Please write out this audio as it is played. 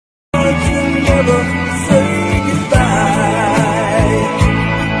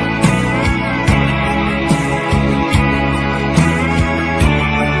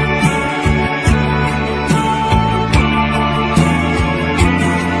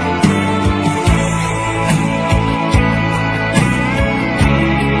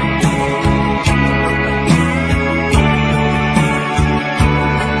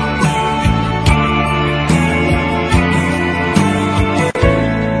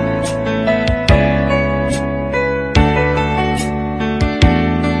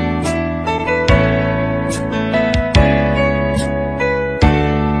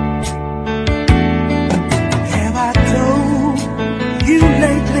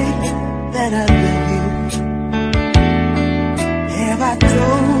that I love you? Have I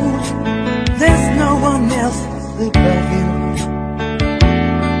told there's no one else above you?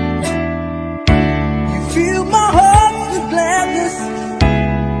 You fill my heart with gladness,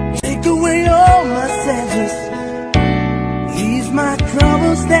 take away all my sadness, ease my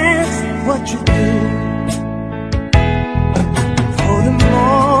troubles, that's what you do. For the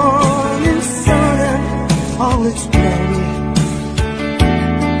morning sun and all its glory,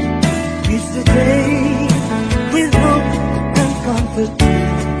 reach the day with hope and comfort too.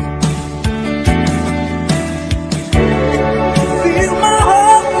 Fill my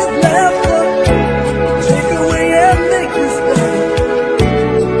heart with laughter, take away and make me better,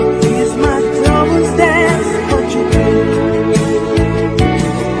 ease my troubles, that's what you do.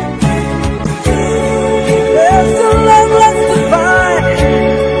 There's a love left to find,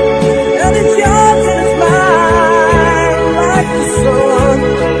 and it's yours and it's mine, like the sun.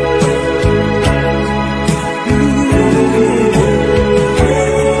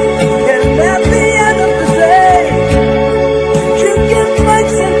 And at the end of the day, you give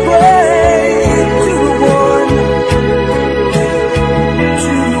thanks and praise to the one,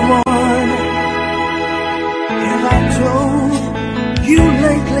 to the one. Have I told you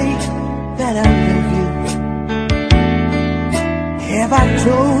lately that I love you? Have I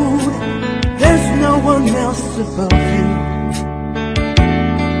told there's no one else above you?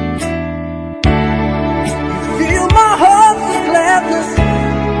 You fill my heart with gladness,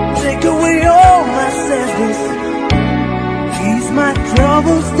 take away all my sadness, ease my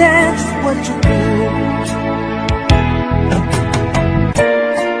troubles, that's what you do.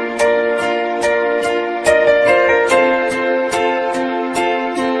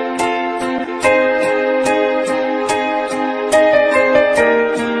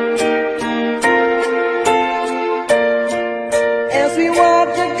 As we walk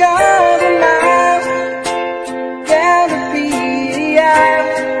the garden mile down the beady aisle,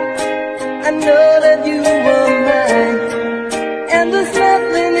 I know that you are mine, and there's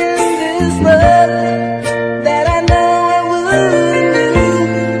nothing in this world that I know I wouldn't do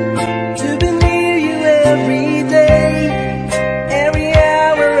to be near you every day, every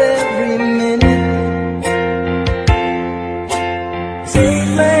hour, every minute. Take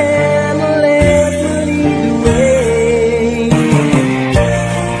my hand and let me lead the way.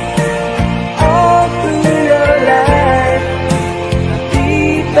 All through your life, I'll be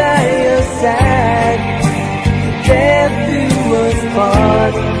by your side, death do us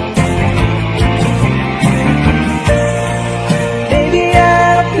part. Baby,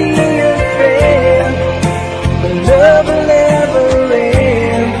 I'll be your friend, but love will never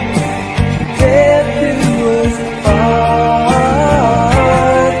end, death do us part.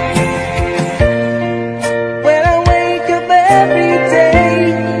 When I wake up every day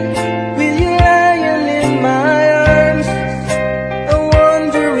with you lying in my arms, I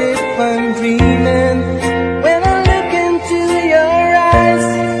wonder if I'm dreaming. When I look into your eyes,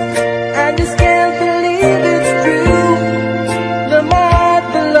 I just can't believe it's true, that my heart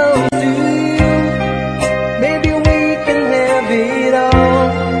belongs to you. Maybe we can have it all.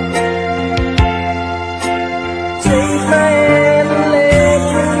 Take my hand and let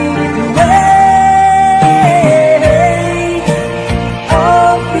me lead the way.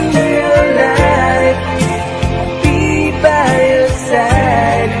 All through your life, I'll be by your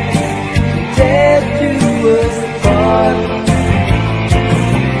side, death do us part.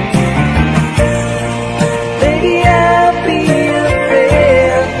 Baby, I'll be your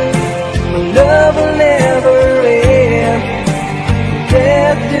friend, my love will never end,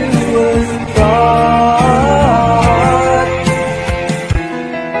 death do us part.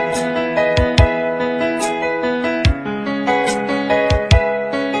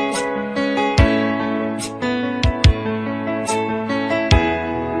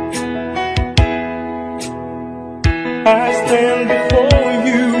 I stand before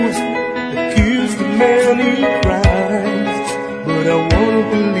you, accused of many crimes, but I wanna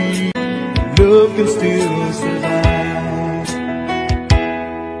believe love can still survive.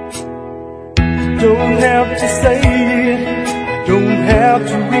 You don't have to say it, don't have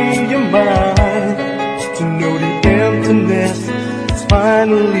to read your mind to know the emptiness is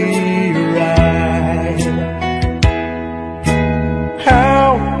finally arrived. How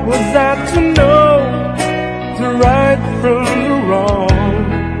was I to know the right from the wrong?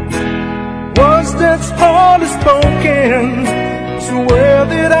 Was that's hardly spoken, so where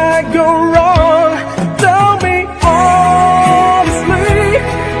did I go wrong? Tell me honestly,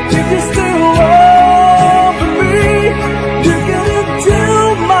 if you still love me, you get into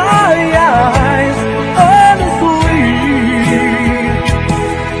my eyes honestly.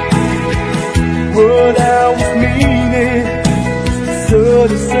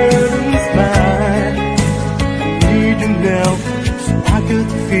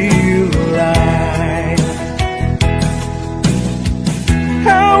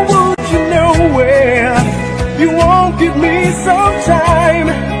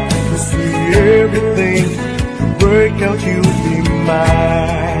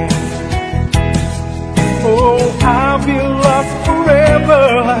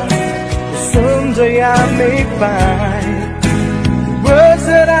 forever. Someday I may find the words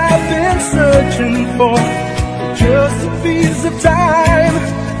that I've been searching for, just a piece of time.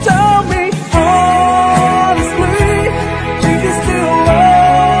 Tell me honestly, do you still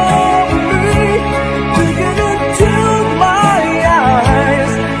love me? Looking into my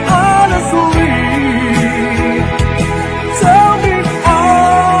eyes, honestly. Tell me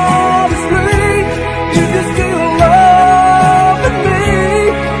honestly, do you still love me?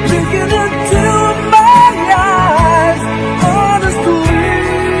 Looking into my eyes, honestly.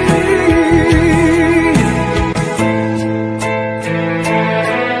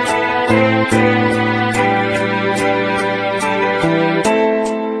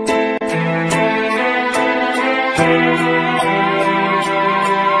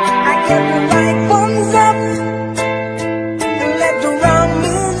 I get the right ones up and let the wrong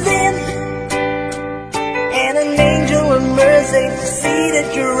moves in, and an angel of mercy to see that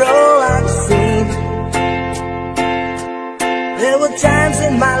you're all I've seen. There were times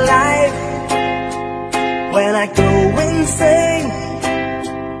in my life when I go insane,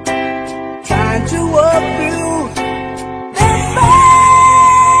 trying to walk through that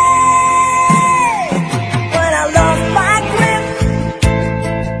pain. When I lost my grip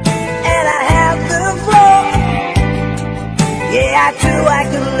and I had the floor, yeah, I knew I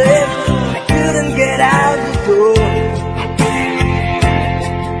could live, I couldn't get out the door.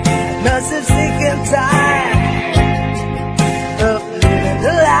 I must have sick and tired of living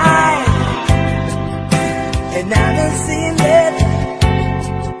the life, and I don't see it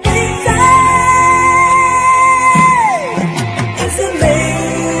inside. It's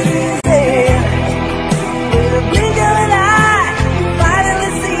amazing, with a blink of an eye, you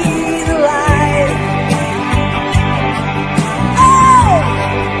finally see the light. Oh,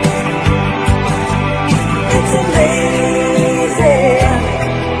 it's amazing,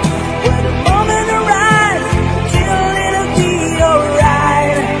 when the moment arrives, till it'll be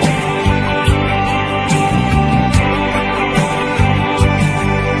alright.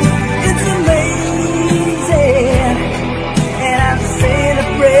 It's amazing, and I'm saying a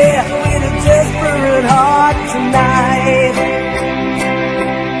prayer with a desperate heart tonight.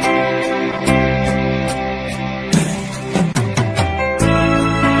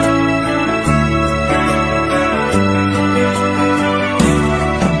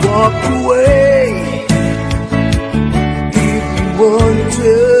 Walk away if you want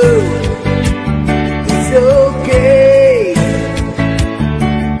to. It's okay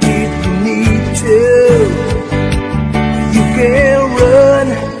if you need to. You can run,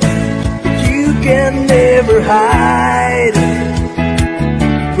 but you can never hide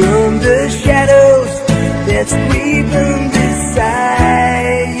from the shadows that's creeping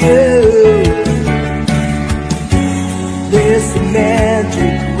beside you. There's some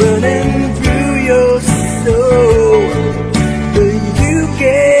magic running through your soul, but you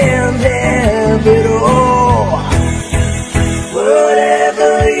can't have it all.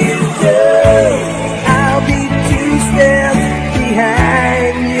 Whatever you do, I'll be 2 steps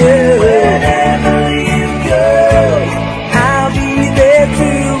behind you. Wherever you go, I'll be there to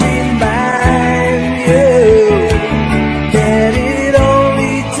remind you that it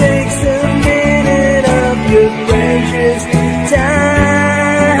only takes a minute of your precious time.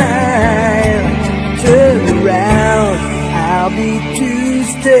 Turn around, I'll be 2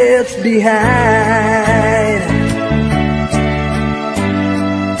 steps behind.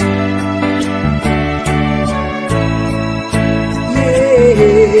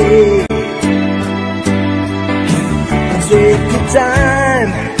 Yeah. Take your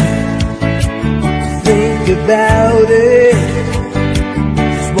time, think about it.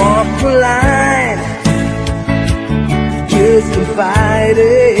 Just walk the line, just confide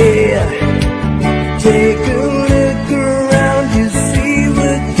it. Take a look around, you see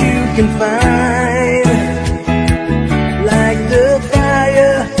what you can find. Like the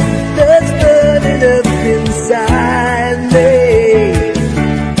fire that's burning up inside me,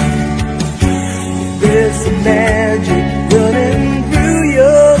 there's some magic running through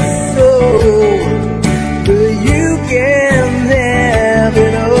your soul, but you can have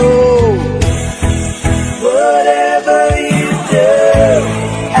it all. Whatever you do,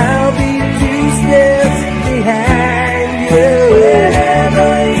 I'll be 2 steps behind you.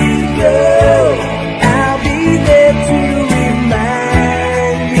 Wherever you go, I'll be there to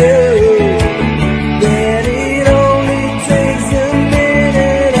remind you that it only takes a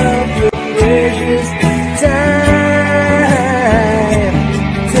minute of your precious time.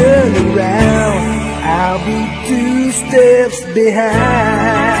 Turn around, I'll be 2 steps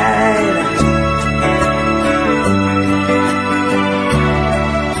behind.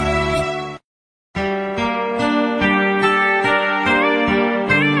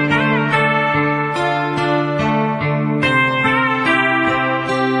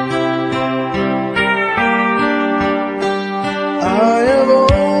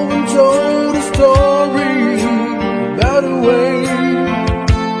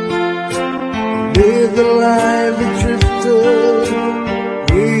 the life a drifter,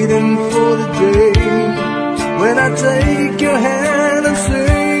 waiting for the day when I take your hand and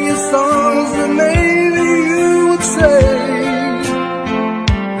sing your songs that maybe you would say,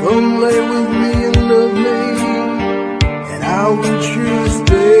 come lay with me and love me, and I will truly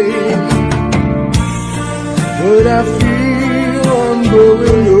stay. But I feel I'm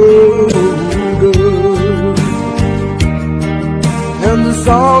growing older, and the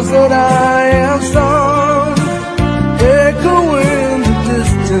songs that I have sung echo in the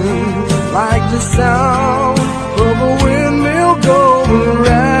distance like the sound of a windmill going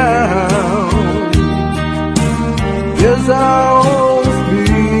round. Guess I'll always be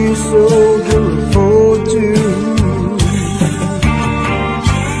a soldier of fortune.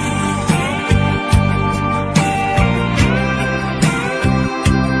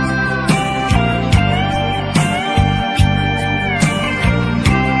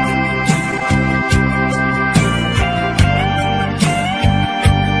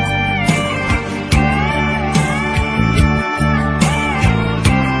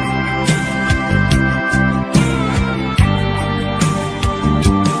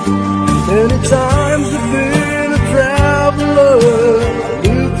 Many times I've been a traveler,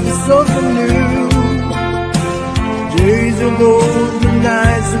 looking for something new. Days are old, the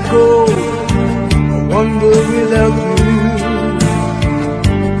nights are cold, I wonder without you.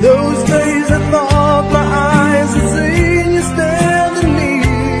 Those days I thought my eyes had seen you standing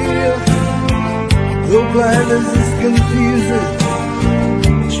near. Though blindness is confusing,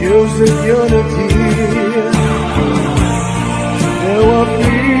 it shows that you're not here. Now I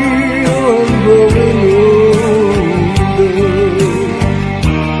feel I'm growing older,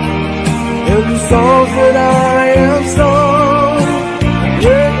 and the songs that I have sung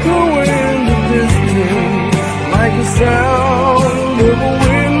echo in the distance like the sound of a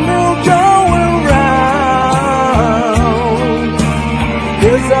windmill going round.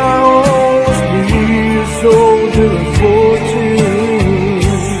 Guess I'll always be a soldier of fortune.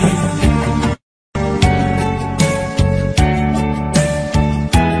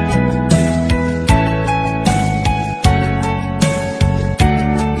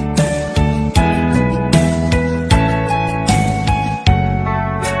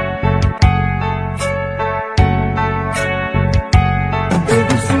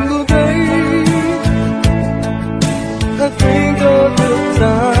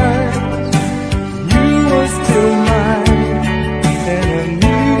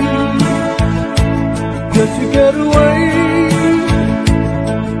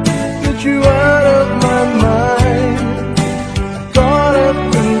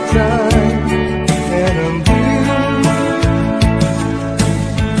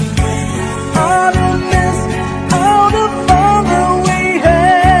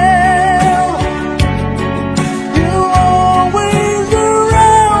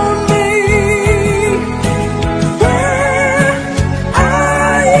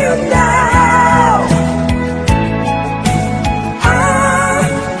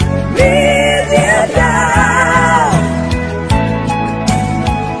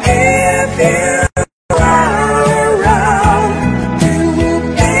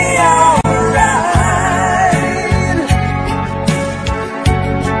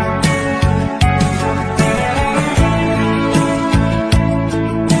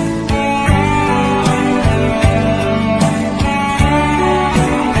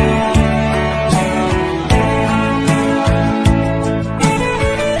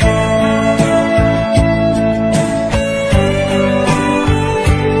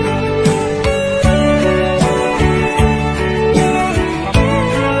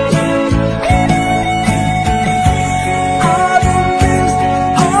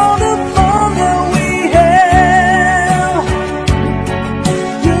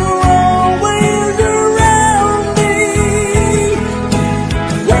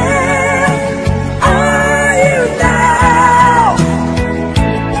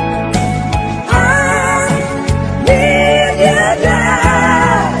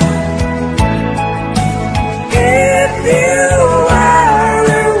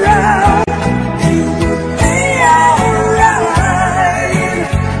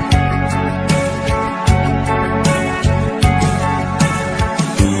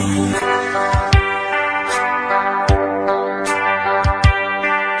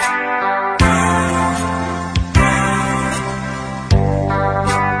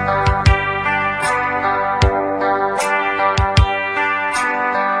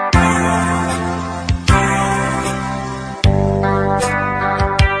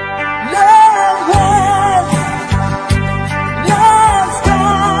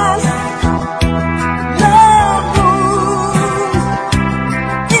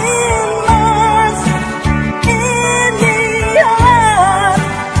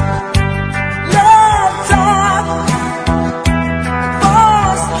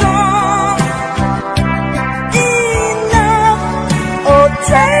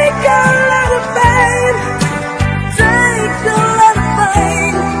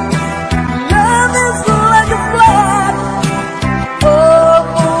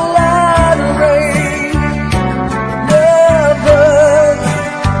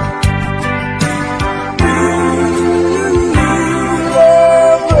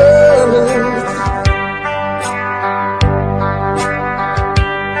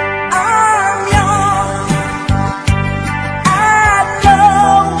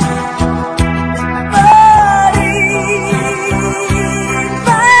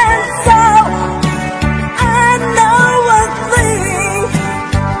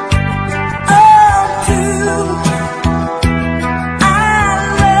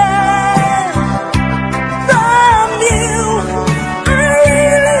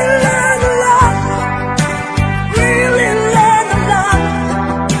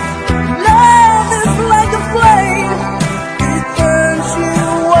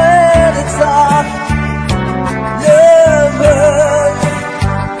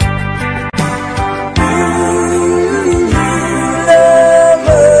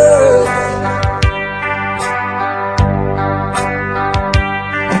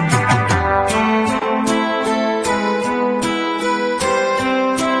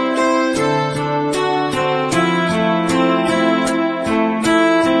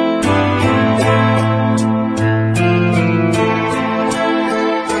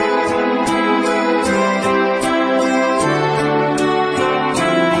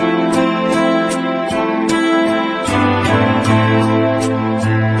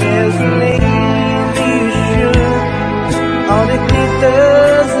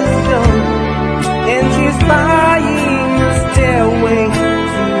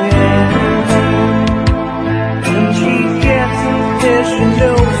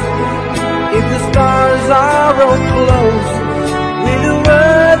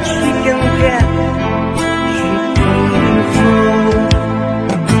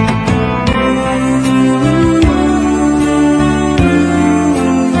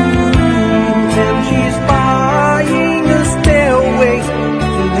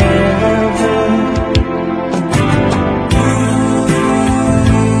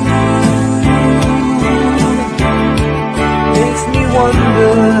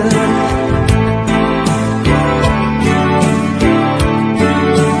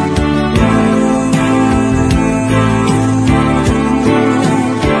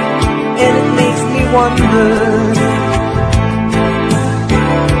 wondered.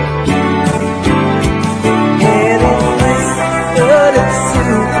 And if this studded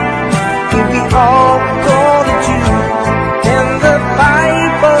suit, if we all go to Jew, then the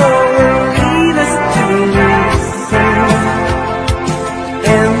Bible will lead us to sin.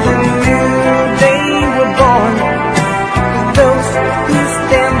 And the new day we're born, those who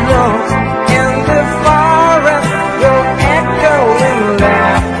stand long, and the forest will echo in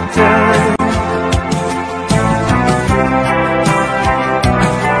laughter.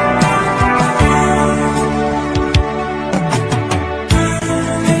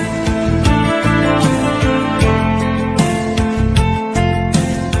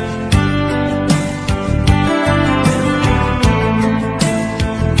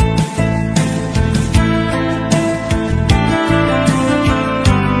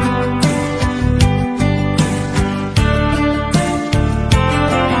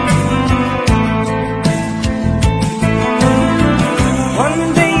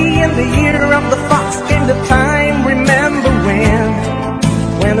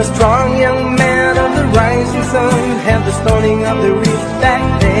 A strong young man of the rising sun had the stoning of the reef back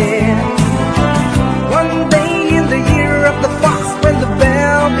there. One day in the year of the fox, when the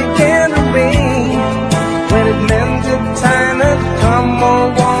bell began to ring, when it meant that time had come, all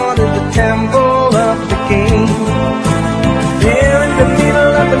wanted the temple of the king. There in the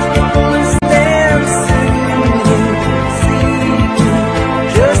middle of the people who stand singing,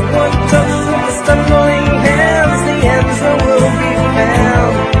 just one touch of the stumbling hands, the answer will be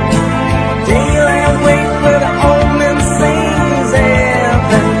found. Daylight wait for the old man sings,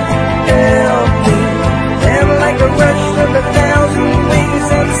 heaven help me. Then like a rush of 1,000 wings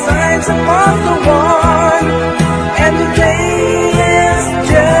and signs upon the one, and the day has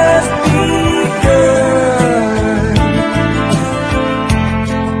just begun.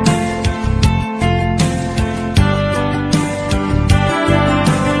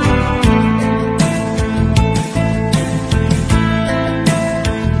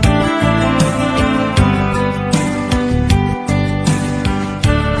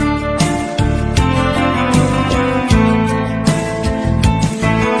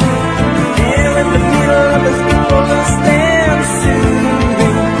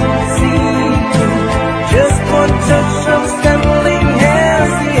 Touch of stumbling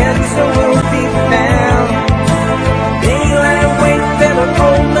hands, the answer will be found. Daylight wait that an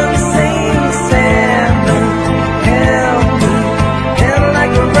old man sings, heaven help me. And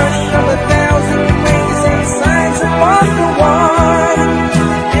like a rush of 1,000 wings and signs upon the one,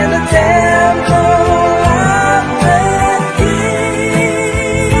 in the temple of the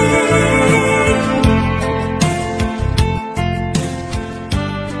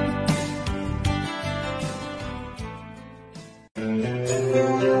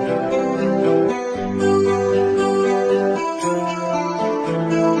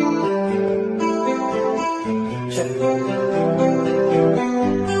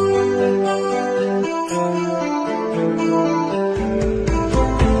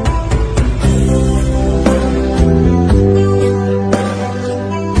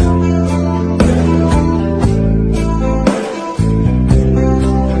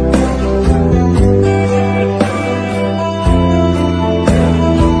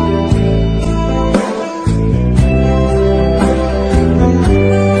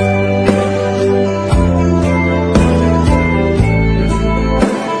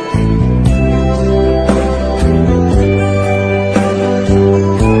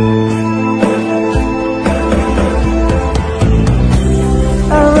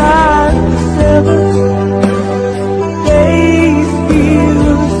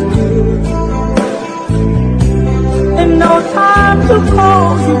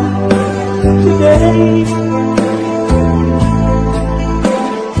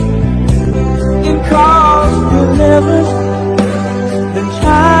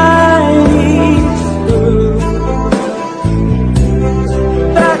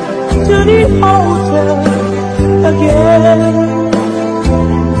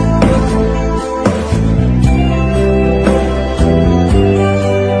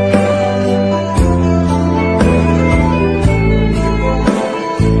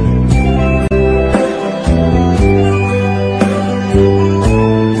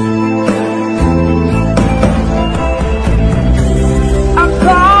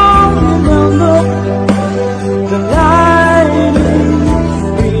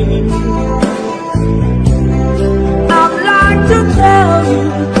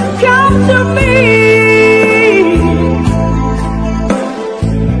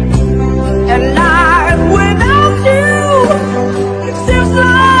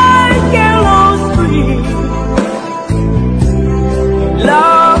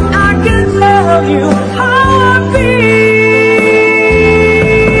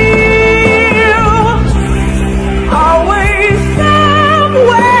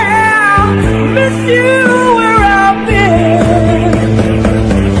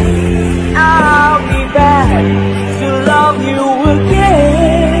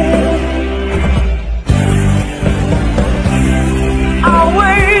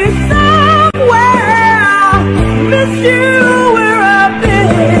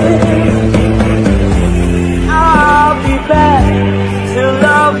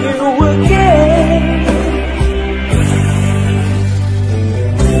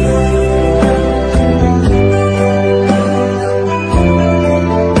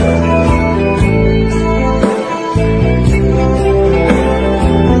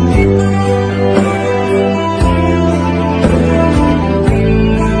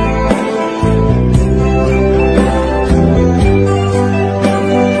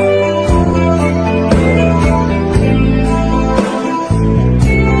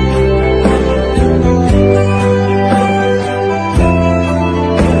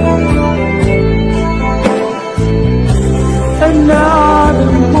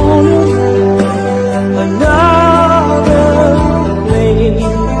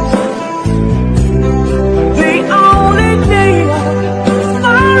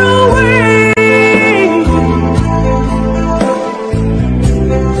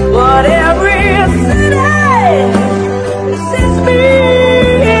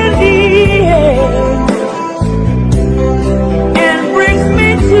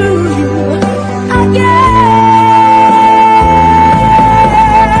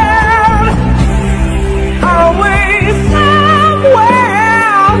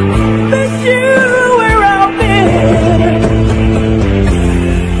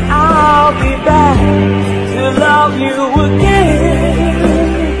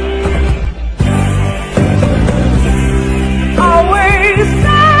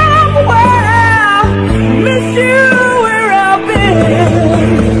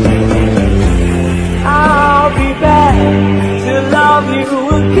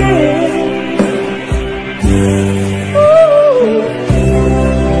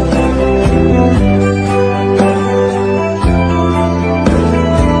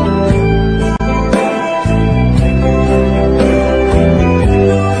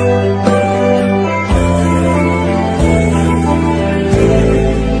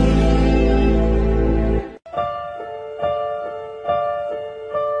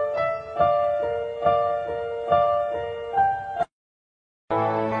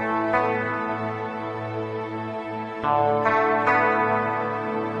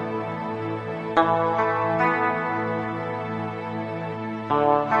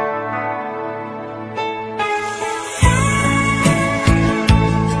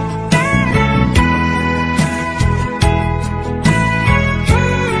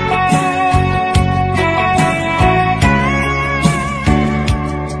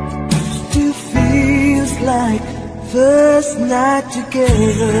First night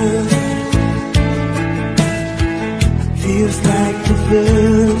together feels like the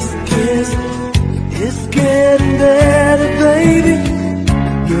first kiss. It's getting better, baby.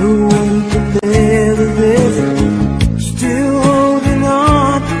 No one compared to this. Still holding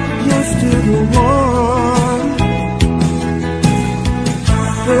on, you're still the one.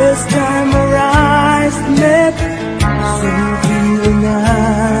 First time our eyes met, same feeling I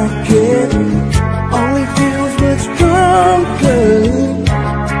get. Only feels much stronger,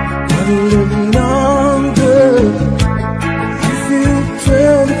 but a little longer. You feel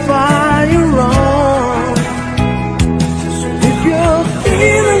turn the fire on. So if you're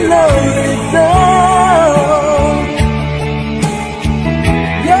feeling lonely, don't.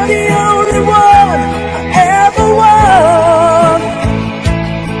 You're the only one I ever want.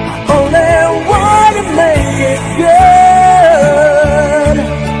 I only want to make it good.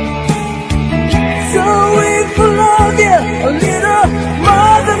 A little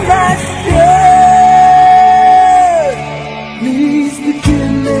more than I should. Please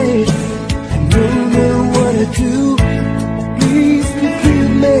forgive me, I don't know what I do. Please forgive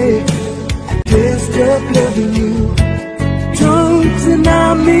me, I can't stop loving you. Don't deny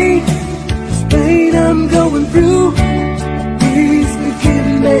me this pain I'm going through. Please forgive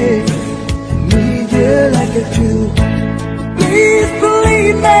me, I need you like I do. Please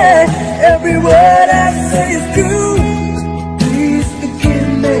believe me, every word I say is true. I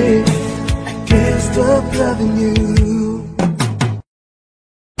can't stop loving you.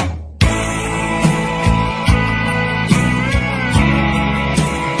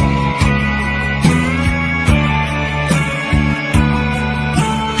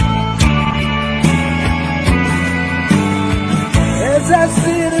 As I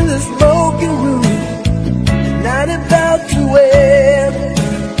sit in the smoking room, night about to end,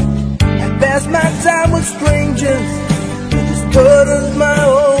 I pass my time with strangers. But as my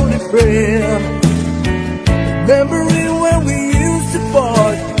only friend, remembering when we used to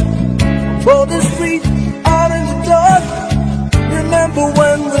part for the street out in the dark. Remember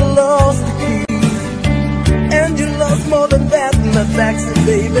when we lost the keys, and you lost more than that in the taxi,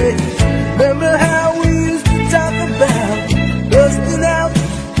 baby. Remember how we used to talk about busting out,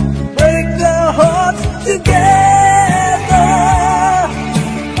 break their hearts together.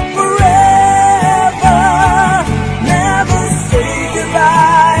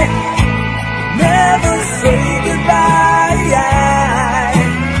 Never say goodbye.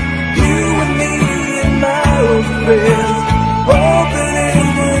 You and me and my old friends, hoping it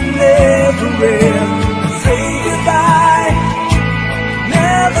would never end. Say goodbye.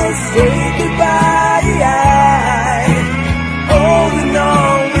 Never say goodbye. Holding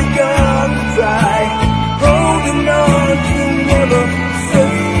on, we're gonna try. Holding on to never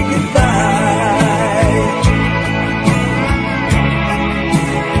say goodbye.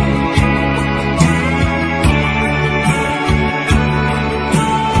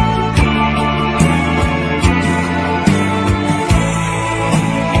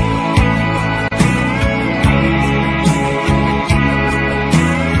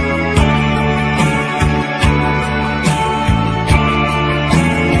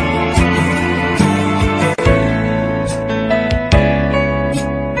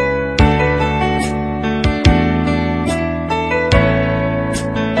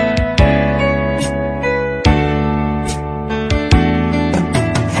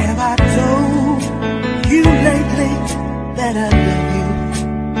 That I love you.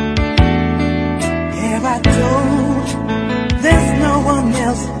 Have I told there's no one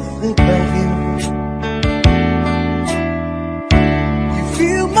else above you? You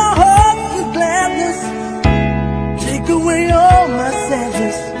fill my heart with gladness, take away all my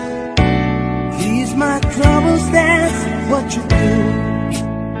sadness, ease my troubles, that's what you do.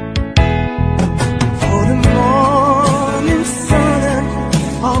 For the morning sun and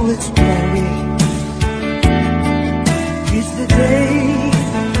all its glory, it's the day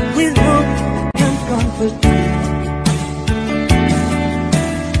with hope and comfort.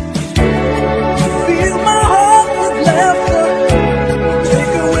 Fill my heart with laughter,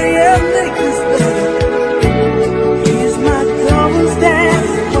 take away and make this better. Here's my troubles,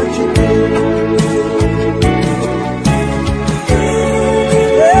 that's what you do.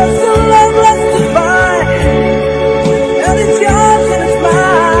 There's a love left to find, and it's yours and it's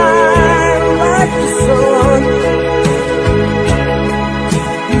mine, like the sun.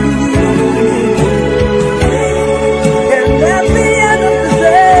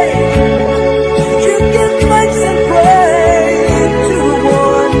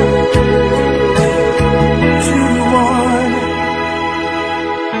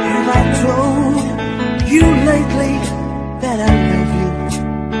 I told you lately that I love you?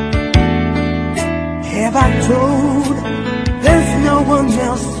 Have I told there's no one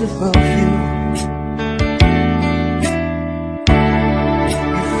else above you?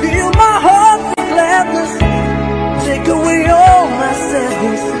 You fill my heart with gladness, take away all my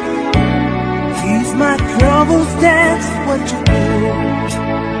sadness, ease my troubles, that's what you do.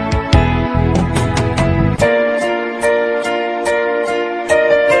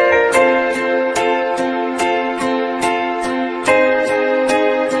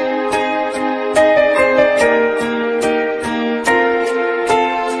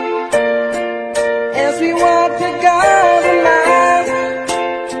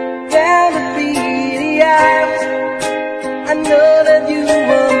 I know that you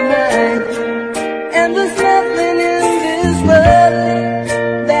are mine, and there's nothing in this world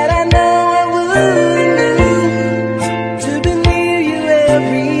that I know I wouldn't do to be near you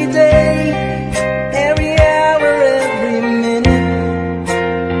every day, every hour, every minute.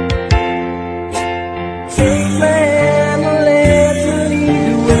 Take my hand and let me lead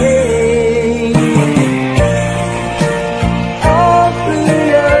the way all through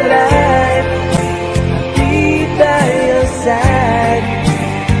your life. Be by your side,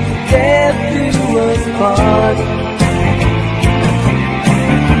 death do us part.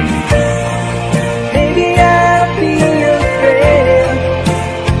 Maybe I'll be your friend,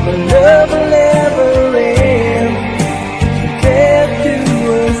 but love will never end. Death do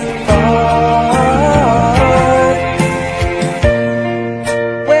us part.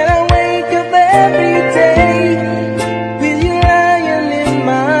 When I wake up every day with you lying in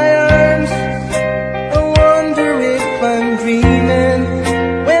my arms, I wonder if I'm dreaming.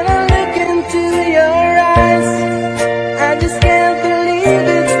 When I look into your eyes, I just can't believe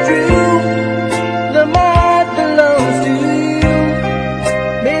it's true. The my heart belongs to you.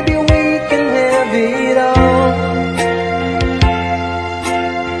 Maybe we can have it all.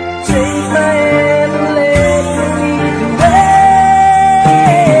 Take my hand and let me lead the way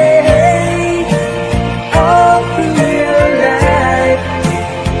all through your life.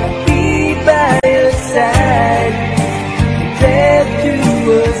 Be by your side, death do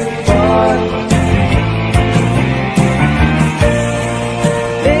us part.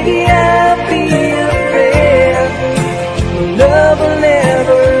 Maybe I'll be your friend, but love will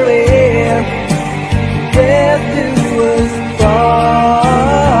never end. Death do us part.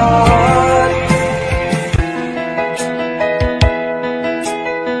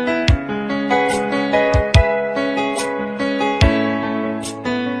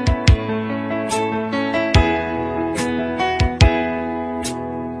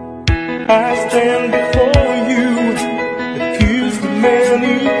 I stand before you, accused of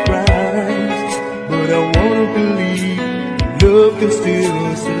many crimes, but I wanna believe love can still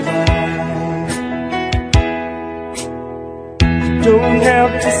survive. You don't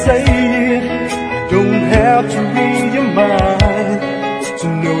have to say it, don't have to read your mind to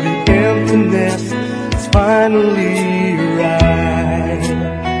know the emptiness is finally right.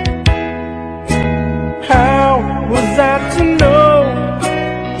 How was I to know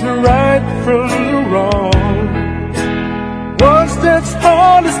the right from the wrong? Words that's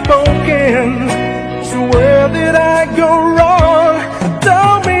hardly spoken, so where did I go wrong?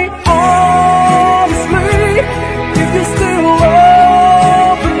 Tell me honestly, if you still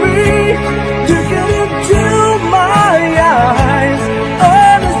love me, looking into my eyes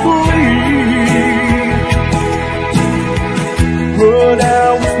honestly. What I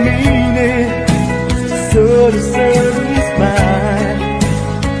was meaning was to certain smile,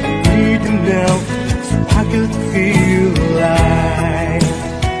 need you now so I could feel alive.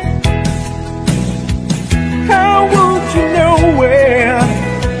 How would you know where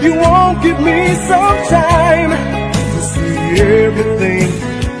you won't give me some time to see everything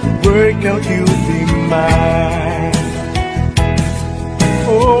work out, you'll be mine?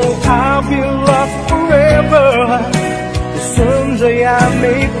 Oh, I'll be lost forever, but someday I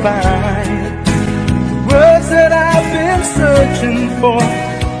may find the words that I've been searching for,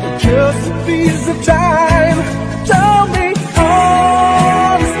 just a piece of time. Tell me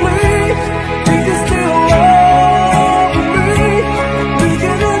honestly, do you still love me?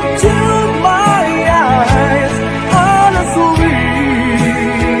 Looking into my eyes honestly.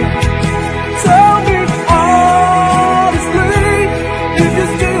 Tell me honestly, do you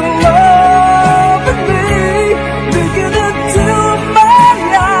still love me? Looking into my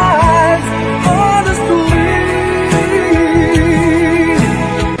eyes honestly.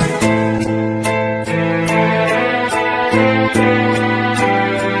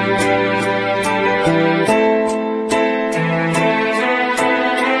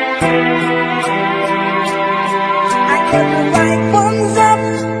 I kept the right ones up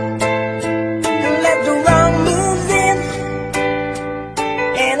and let the wrong moves in,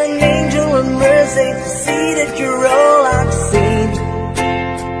 and an angel of mercy to see that you're all I've seen.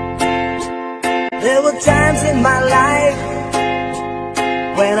 There were times in my life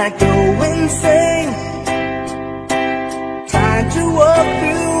when I go insane, trying to walk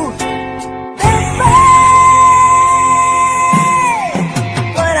through this pain.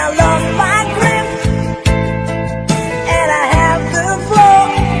 When I lost my grip and I have the floor,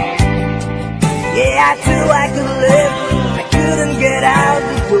 yeah, I knew I could live, I couldn't get out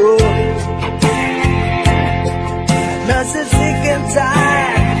the door. I must have sick and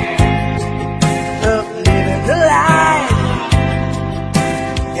tired of living the life,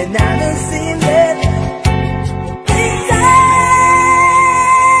 and I don't seem that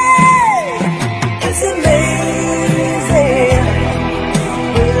it's amazing.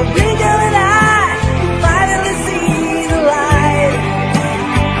 With a blink of an eye, you finally see the light.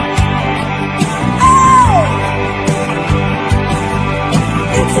 Oh,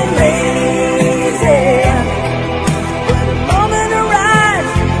 it's amazing. When the moment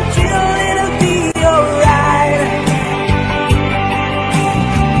arrives, chill, it'll be alright.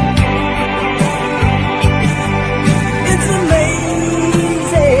 It's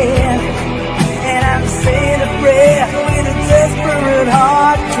amazing, and I'm saying a prayer with a desperate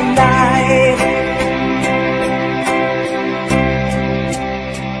heart tonight.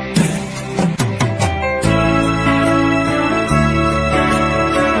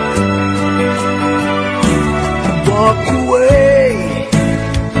 Walk away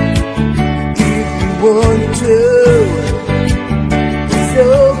if you want to. It's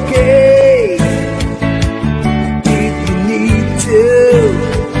okay if you need to.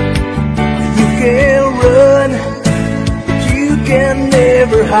 You can run, but you can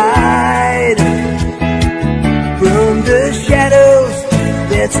never hide from the shadows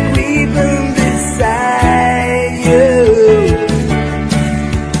that's creeping beside you.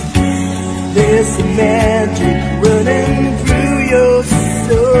 There's some magic running through your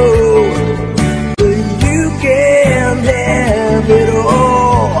soul, but you can't have it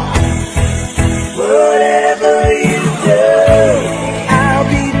all. Whatever you do, I'll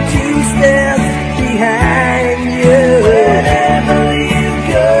be 2 steps behind you. Wherever you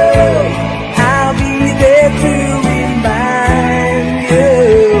go, I'll be there to remind you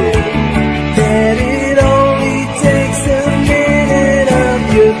that it only takes a minute of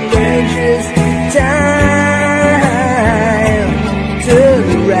your precious time. Turn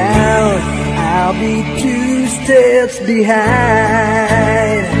around, I'll be 2 steps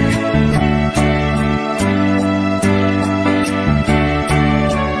behind.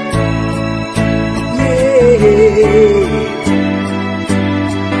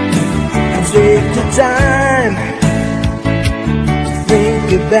 Take the time to think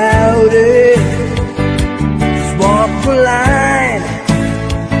about it. Just walk the line,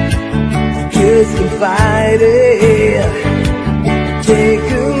 just confide it. Take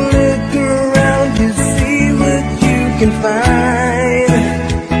a look around, you see what you can find.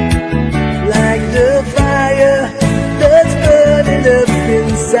 Like the fire that's burning up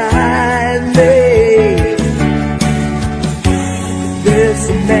inside me, there's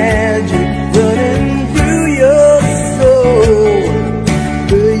some magic running through your soul,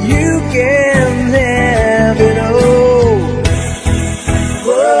 but you can have it all.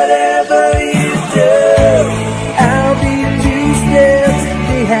 Whatever you do, I'll be 2 steps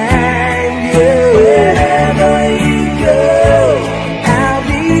behind you. Wherever you go, I'll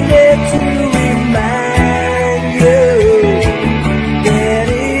be there to remind you that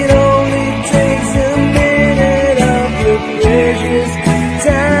it only takes a minute of your precious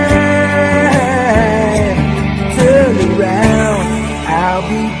time. Turn around, I'll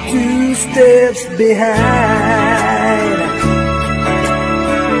be 2 steps behind.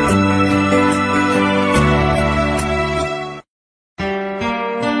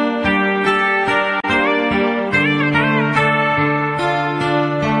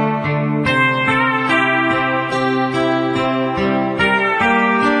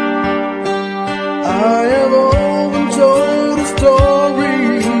 I have often told a story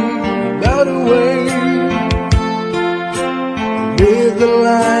about a way I lived a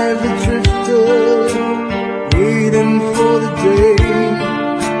life that drifted, waiting for the day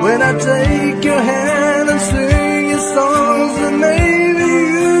when I take your hand and sing your songs, and maybe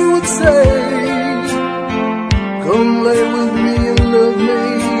you would say, come lay with me and love me,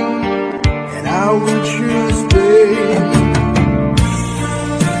 and I will choose to stay.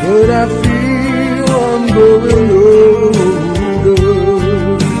 But I feel I'm growing older,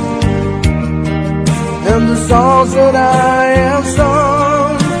 songs that I have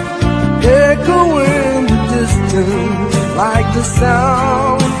sung echo in the distance like the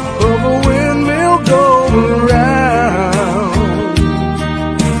sound of a windmill going round.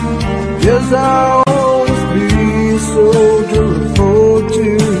 Yes, I'll always be a soldier of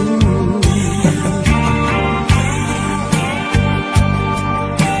fortune.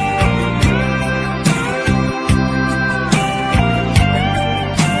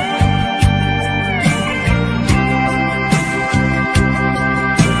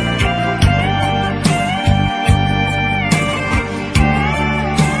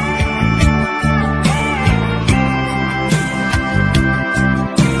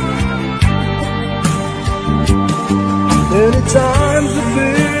 Many times I've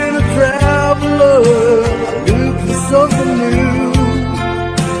been a traveler, looking for something new.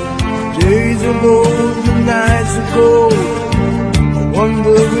 Days are old, the nights are cold, I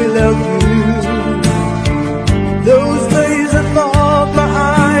wonder we love you. Those days I thought my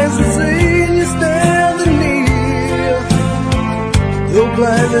eyes had seen you standing near. Though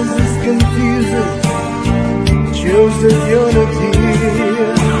blindness is confusing, it shows that you're not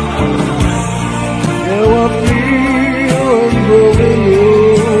here. Now I feel I'm growing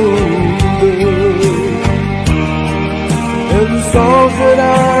older, and the songs that I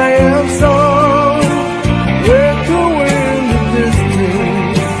have sung echo in the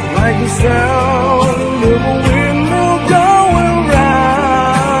distance like the sound of a windmill going round.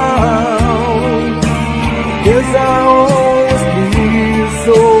 Yes, I'll always be a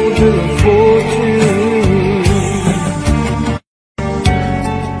soldier of fortune.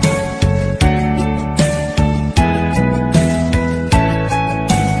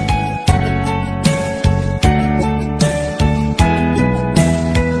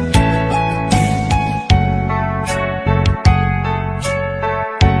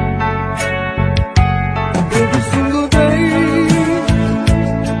 Every single day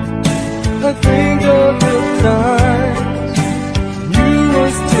I think of the times you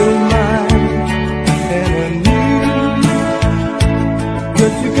were still mine, and I knew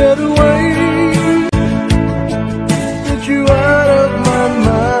that you got away, that you out of my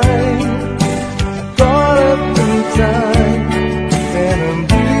mind, caught up in time, and I'm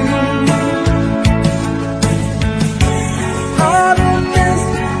blue. I don't miss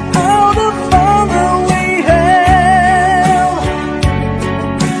all the fun that we had.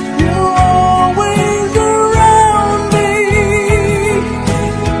 You're always around me.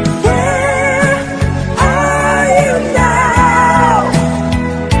 Where are you now?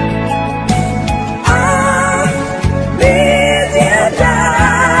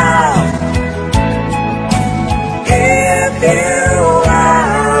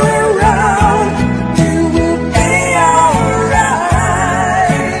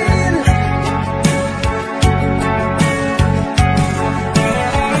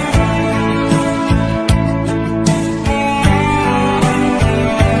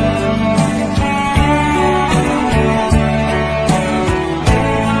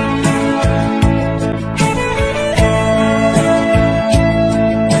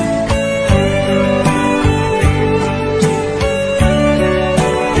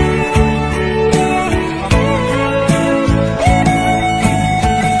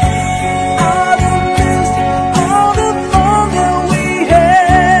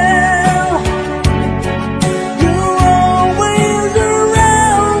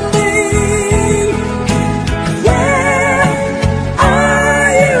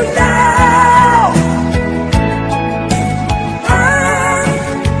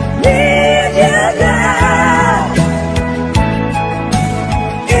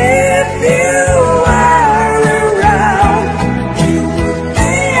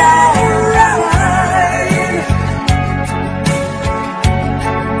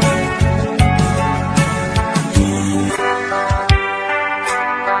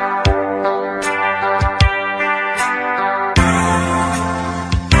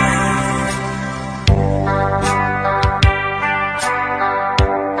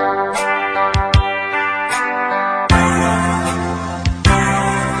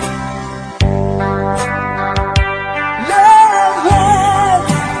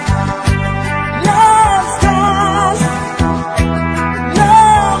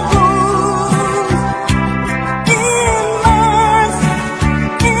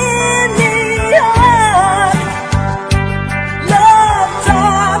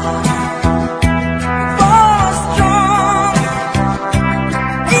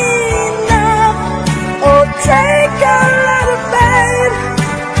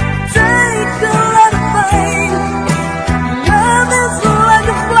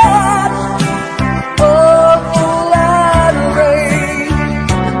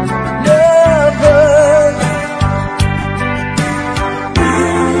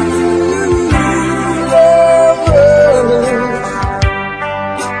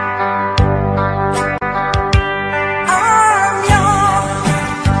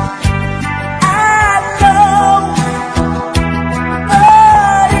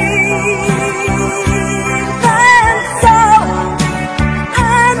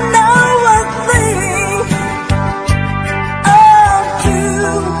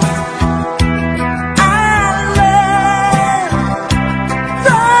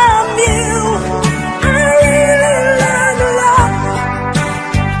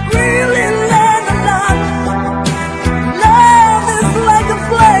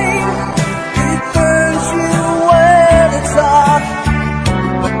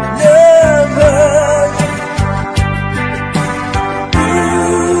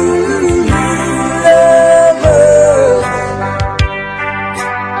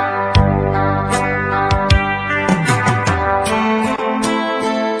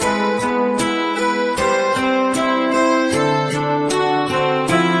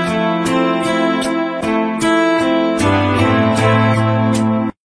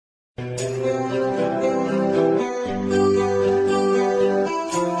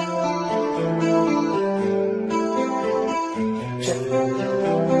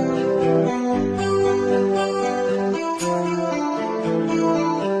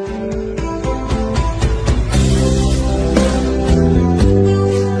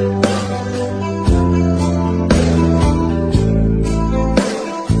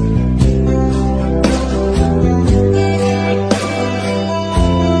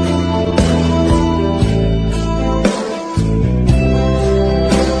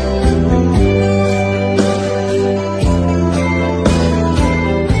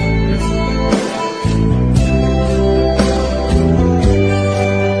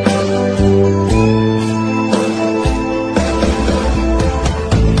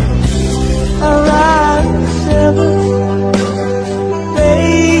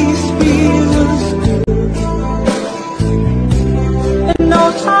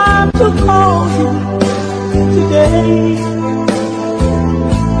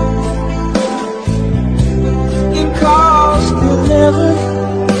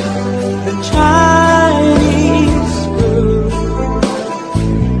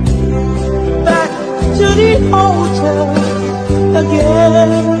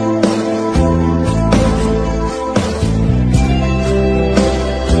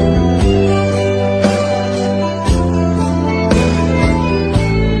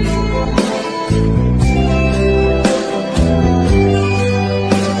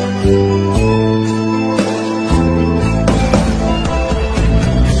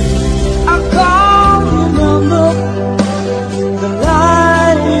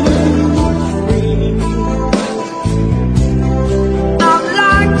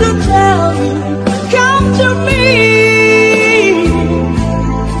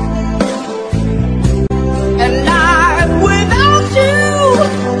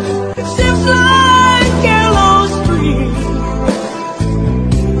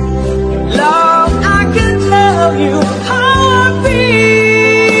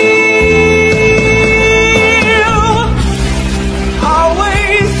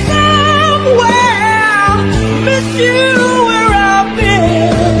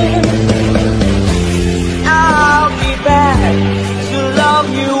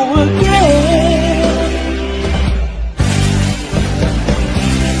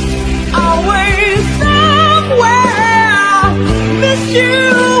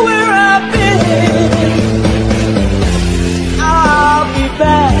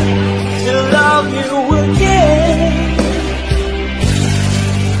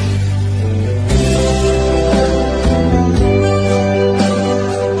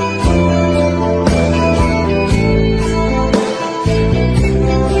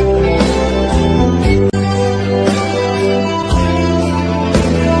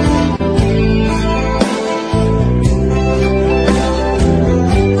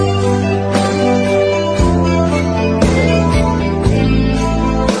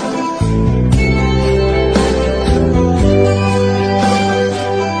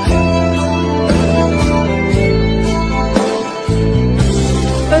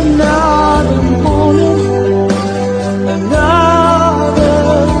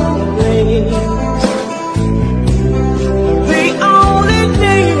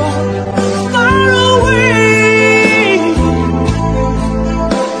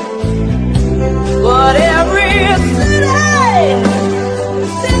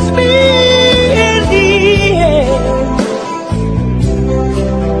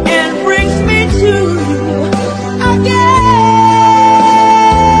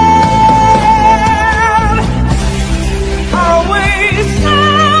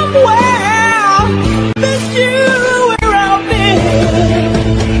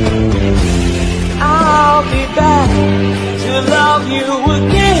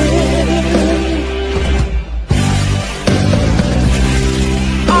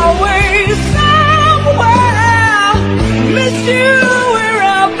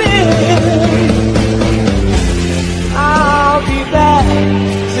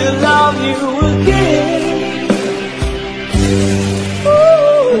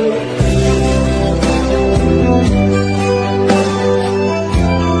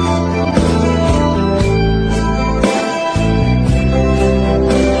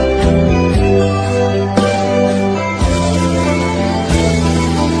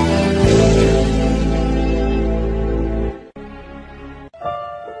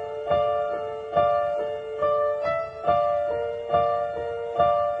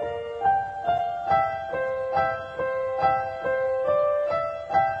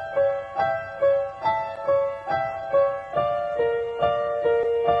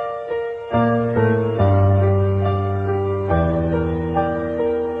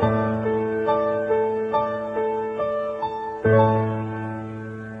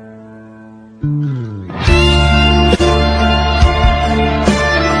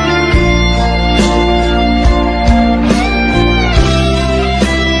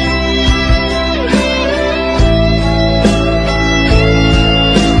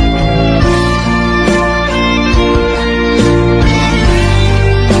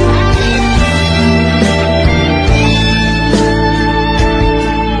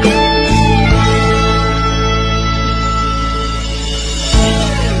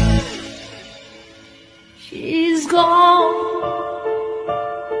 gone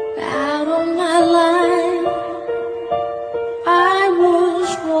out of my life. I was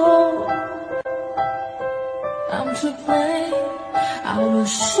wrong. I'm to blame. I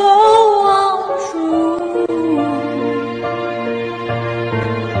was so untrue.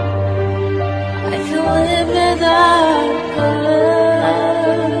 I can live without her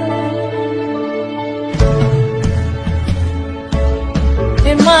love.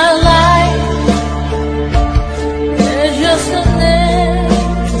 In my life, there's just a mess.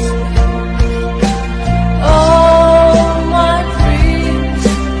 All my dreams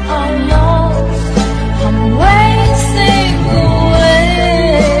are lost. I'm wasting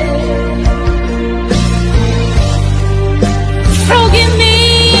away. Forgive me,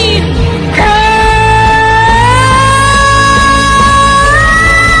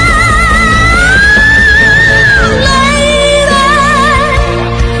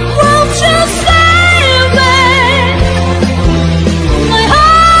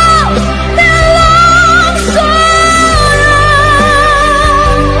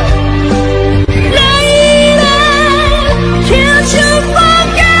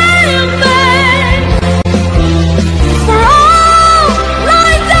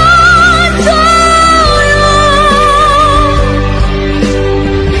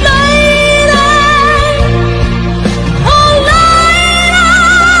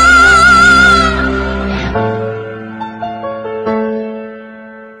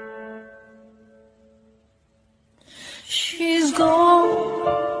 she's gone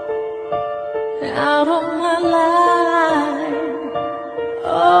out of my life.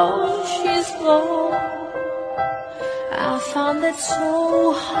 Oh, she's gone. I found it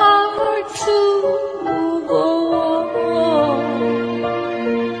so hard to go on.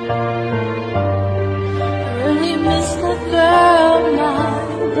 I really miss the girl, my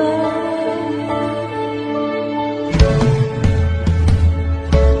love.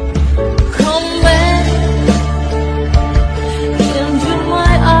 Come back into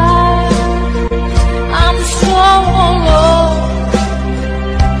my eyes. I'm so alone.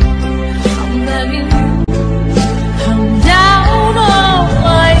 I'm begging you. I'm down on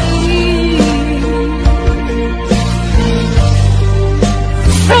my knees.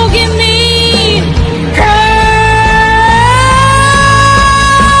 Forgive me,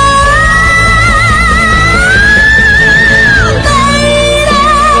 lady,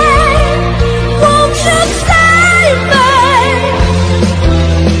 won't you save me?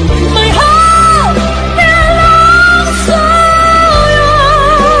 My heart belongs to you.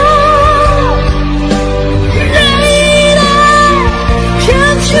 Lady,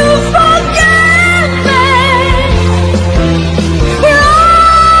 can't you forgive me? For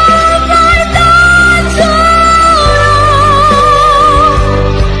all I done to you.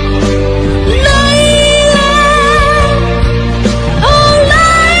 Lady, oh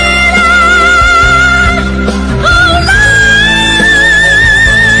lady, oh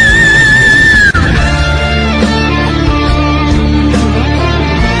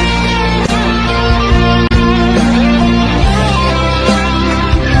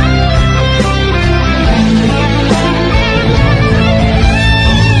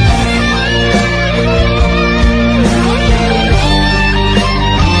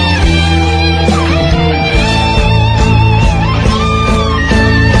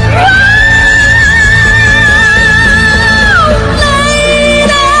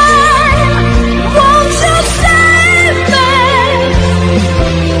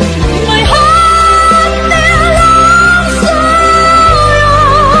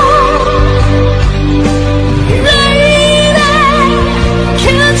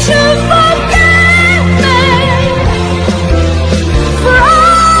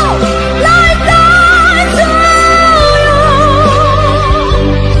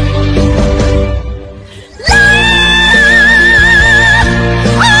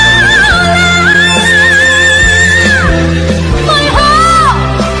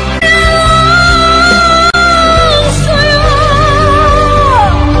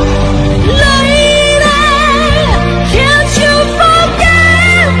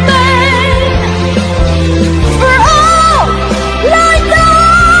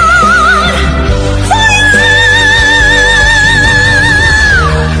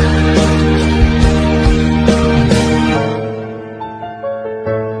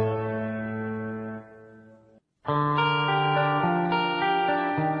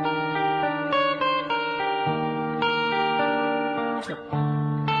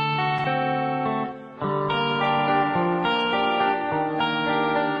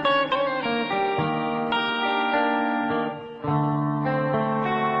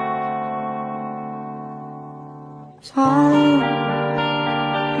Time,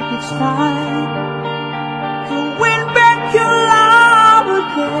 if it's time to win back your love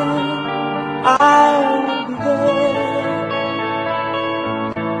again, I will be there.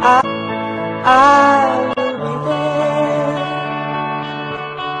 I will be there.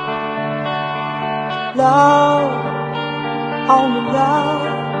 Love, only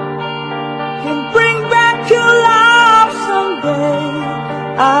love can bring back your love someday.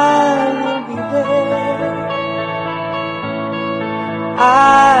 I will be there.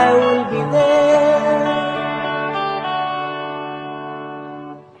 I will be there.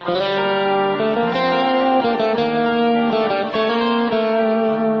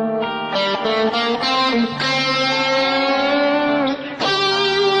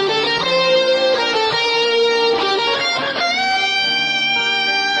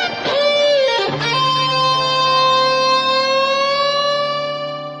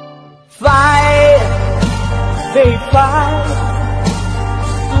 Fight, they fight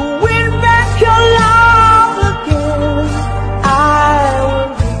to win back your love again. I will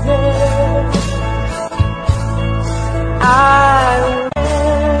be there. I will be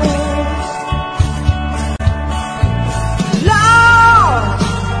there. Love,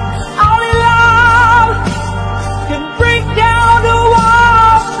 only love can break down the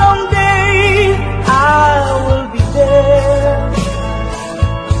wall someday. I will be there.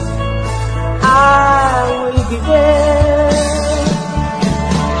 I will be there.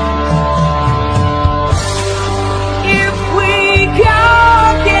 If we go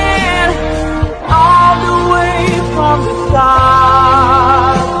again all the way from the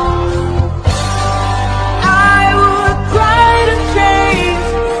start, I would try to change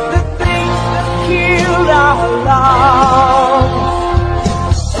the things that killed our love.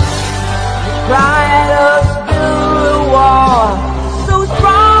 You cried us through the war, so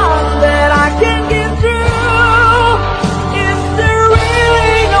strong that I can get through. Is there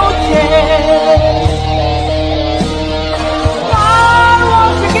really no chance? Start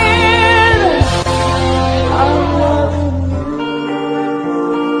once again. I'm loving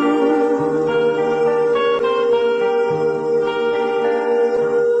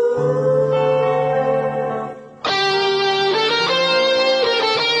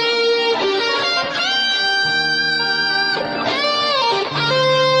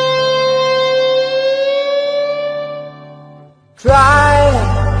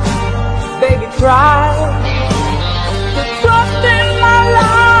Try, baby, try to trust in my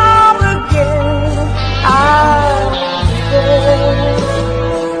love again. I will be there.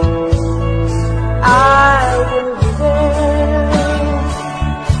 I will be there.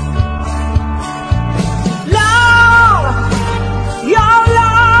 Love, your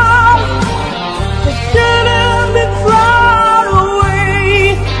love, it shouldn't be thrown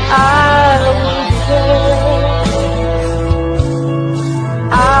away. I will be there.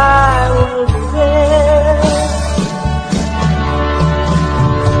 I will be there.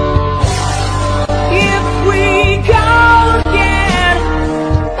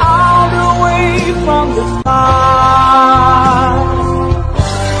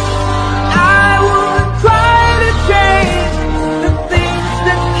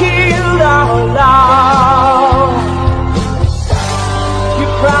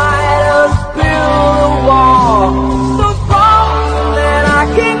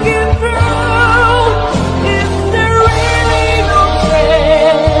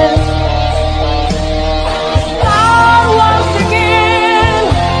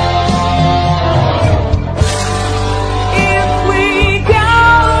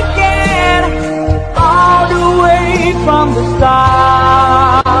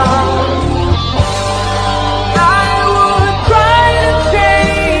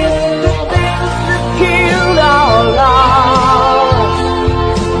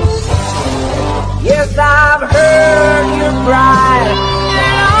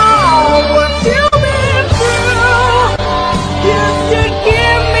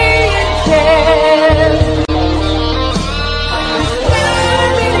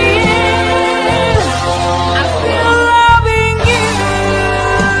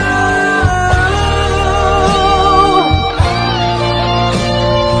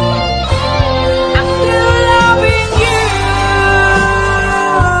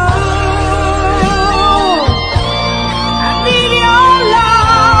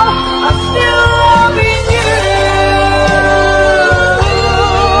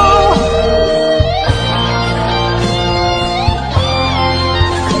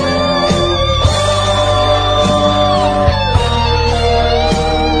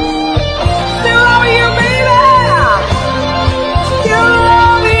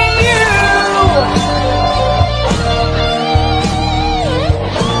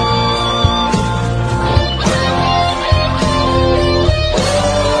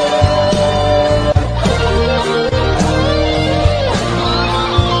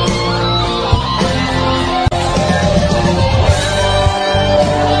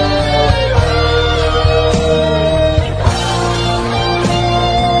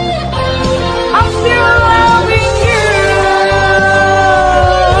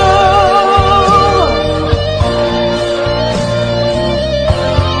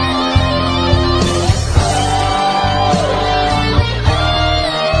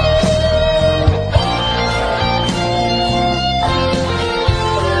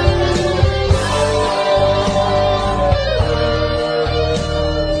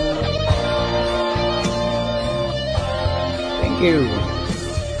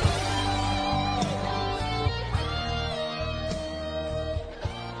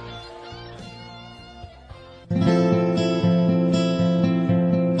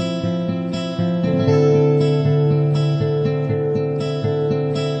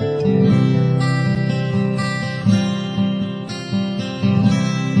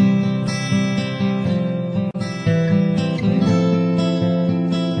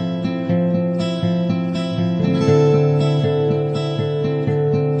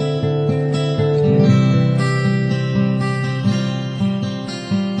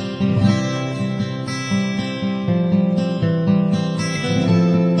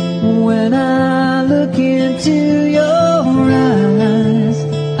 into your eyes,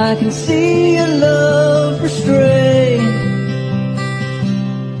 I can see your love restrained.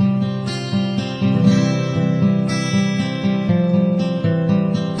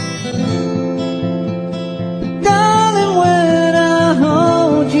 But darling, when I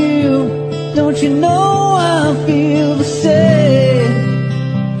hold you, don't you know I feel the same?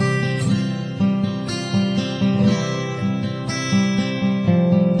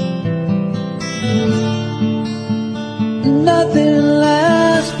 Nothing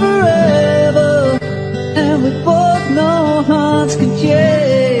lasts forever, and we both know hearts can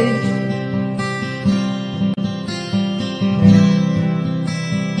change.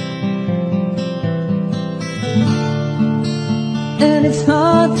 And it's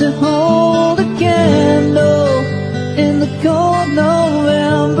hard to hold a candle in the cold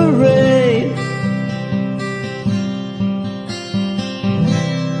November rain.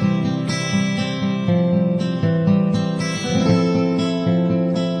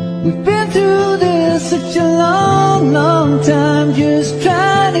 We've been through this such a long, long time, just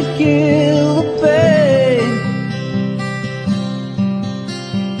trying to kill the pain.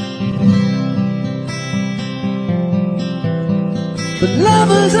 But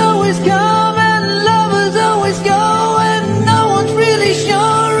lovers always come and lovers always go, and no one's really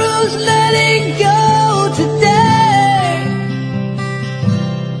sure who's letting go today.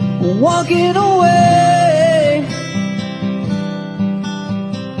 Walking away.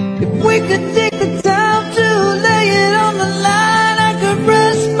 If we could take the time to lay it on the line, I could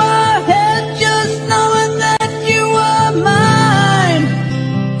rest my head just knowing that you are mine.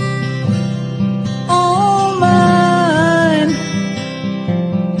 All mine.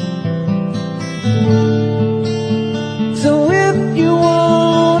 So if you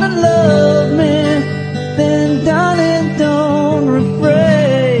wanna love me, then darling, don't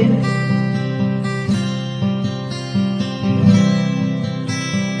refrain.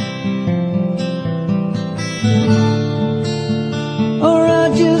 Or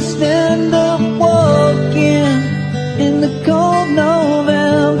I'll just end up walking in the cold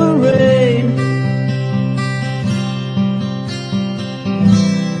November rain.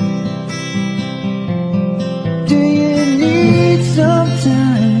 Do you need some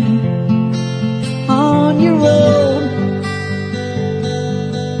time on your own?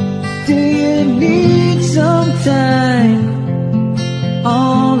 Do you need some time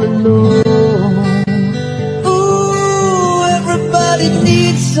all alone? Everybody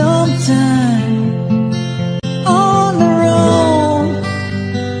needs some time on their own.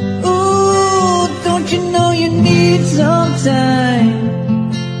 Ooh, don't you know you need some time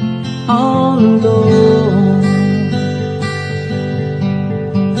all alone?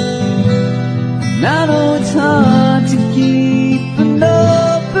 And I know it's hard to keep an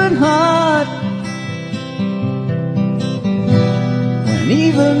open heart when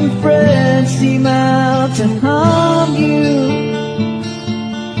even friends seem out to harm you.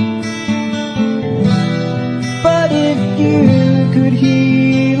 But if you could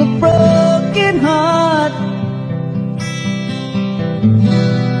heal a broken heart,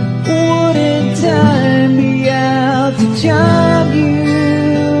 wouldn't time be out to charm you?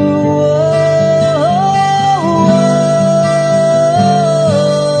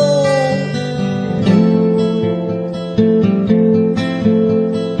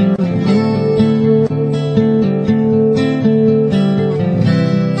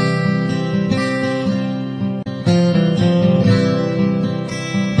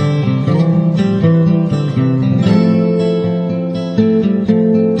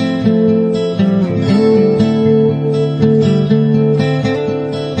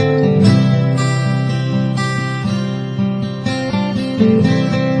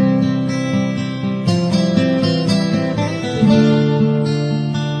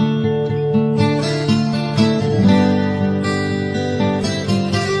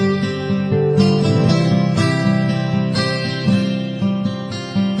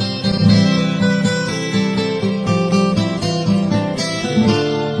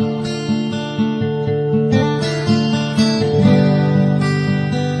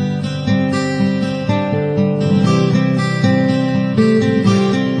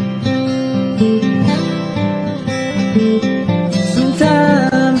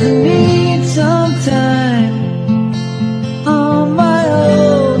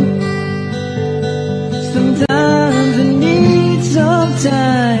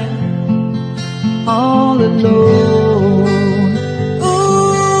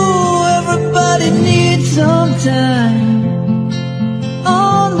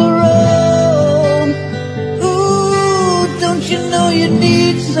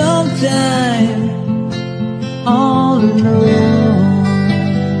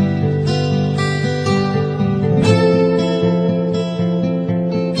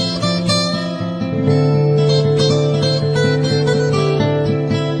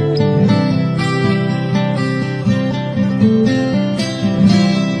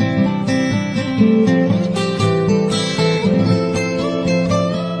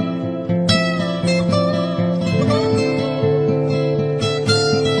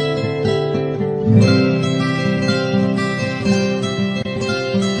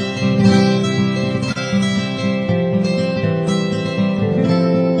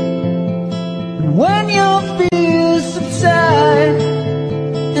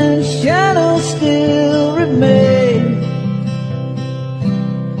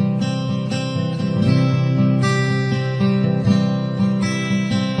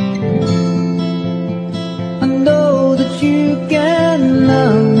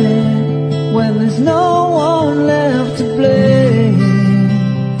 when there's no one left to blame.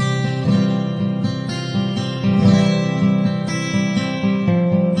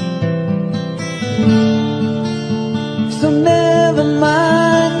 So never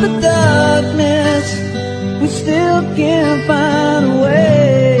mind the darkness, we still can find a way.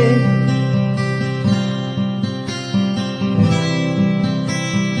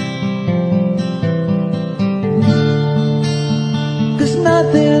 Cause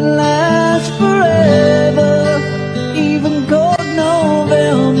nothing lasts forever, even cold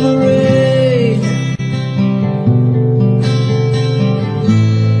November rain.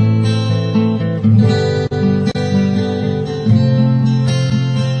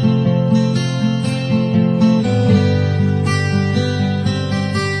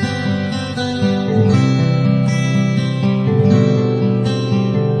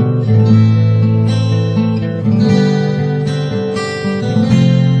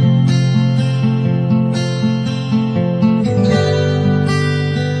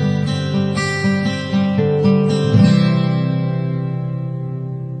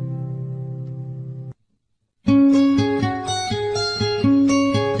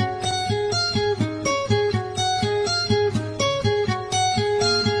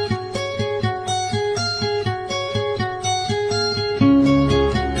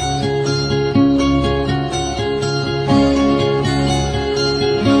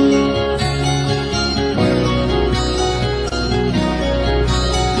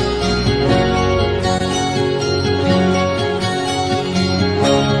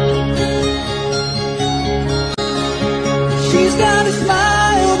 She's got a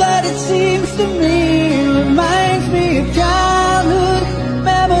smile that it seems to me reminds me of childhood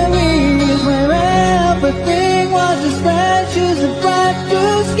memories, where everything was as fresh as a bright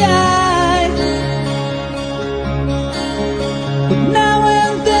blue sky. But now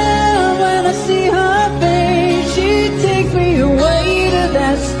and then when I see her face, she takes me away to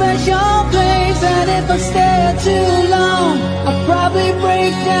that special place. And if I stay too long, I'll probably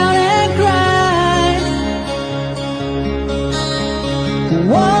break down and cry.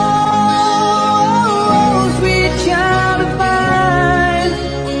 Whoa, sweet child of mine.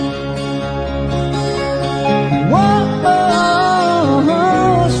 Whoa,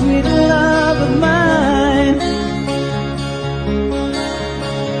 sweet love of mine.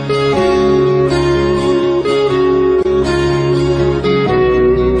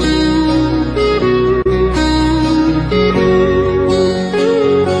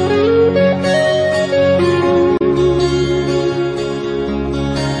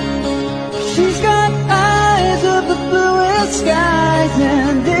 She's got eyes of the bluest skies,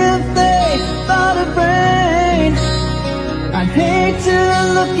 and if they thought of rain, I'd hate to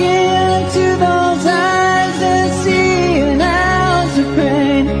look into those eyes and see an ounce of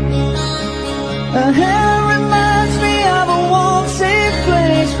pain. Her hair reminds me of a warm, safe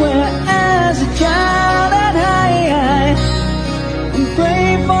place where as a child I'd hide and pray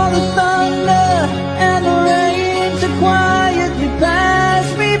for the thunder and the rain to quietly pass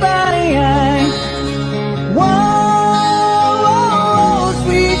me by. Whoa,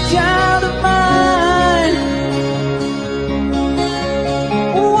 sweet child of mine.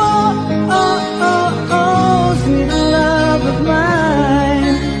 Whoa, sweet love of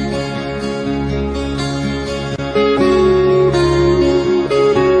mine.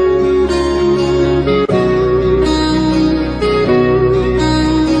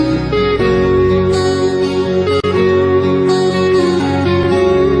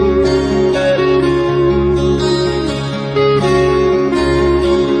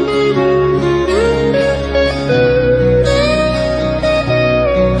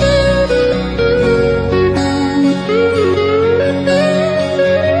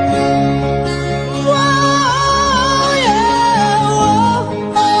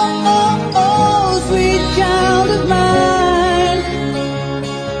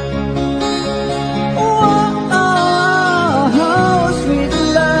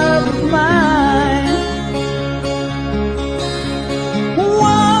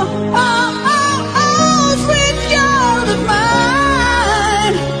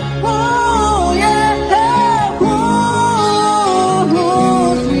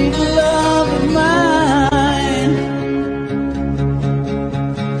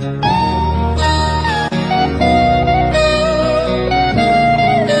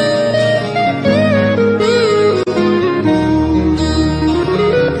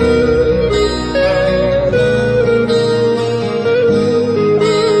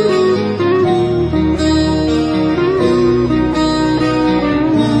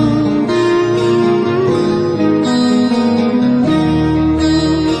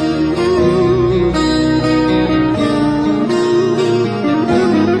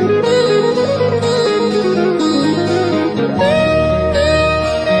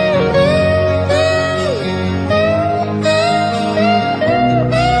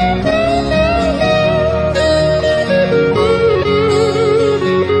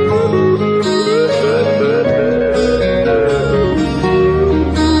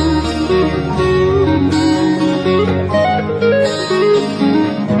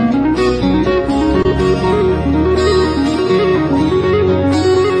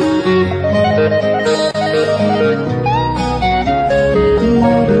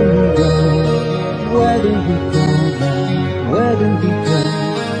 we go now? Where do we go?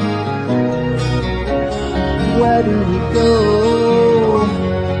 Where do we go?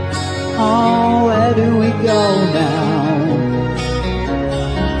 Oh, where do we go now?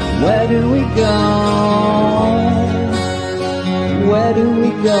 Where do we go? Where do we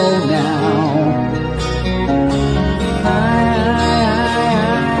go now?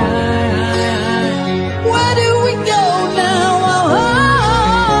 Where do we go now?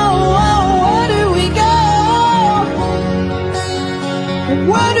 Oh, where do we go?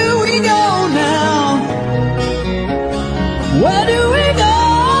 Where do we go now? Where do we go?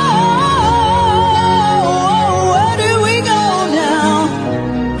 Where do we go now?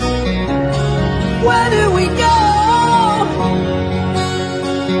 Where do we go?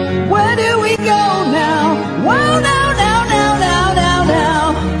 Where do we go now? Well, now,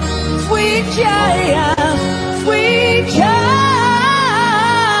 sweet child, sweet child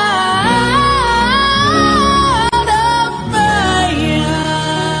of mine.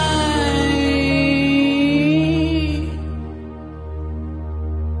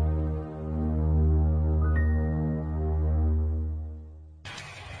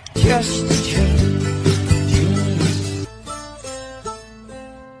 Just a change.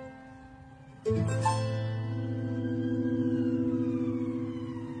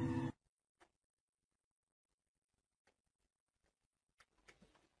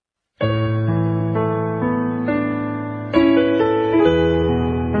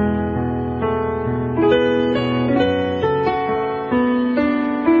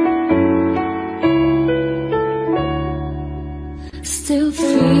 Still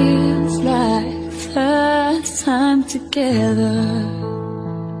feels like first time together.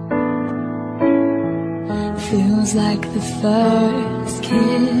 Feels like the first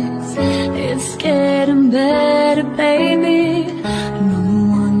kiss. It's getting better, baby. No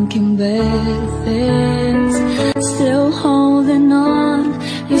one can bear this. Still holding on,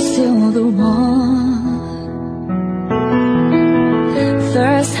 you're still the one.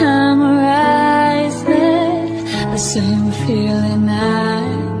 First time our eyes met, the same feeling I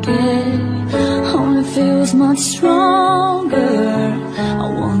get only feels much stronger. I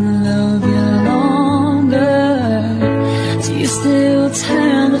wanna love you longer. Do you still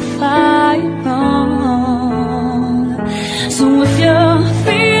turn the fire on? So if you're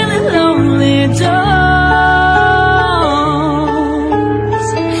feeling lonely, don't.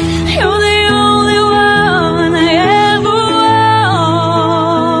 You're the only one I ever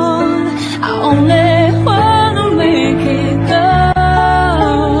want. I only wanna make it go.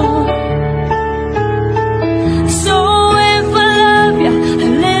 So if I love you a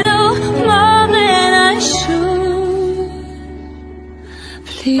little more than I should,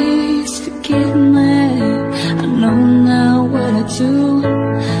 please forgive me. I know now what I do.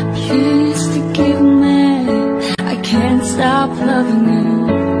 Please forgive me. I can't stop loving you.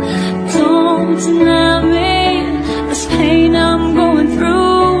 Don't deny me this pain I'm going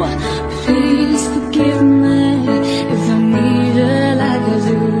through. Please forgive me if I need it like I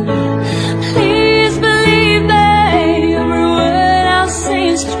do. Please believe me, every word I'll say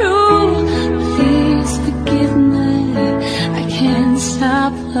is true. Please forgive me, I can't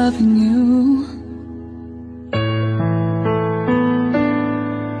stop loving you.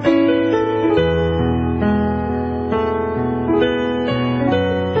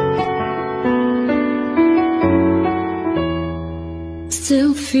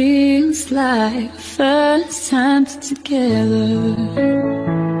 Still feels like first time together.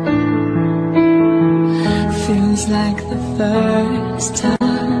 Feels like the first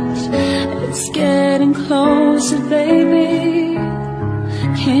touch. It's getting closer, baby.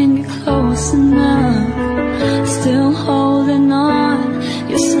 Can't get close enough. Still holding on,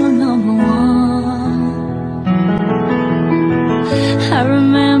 you're still number one. I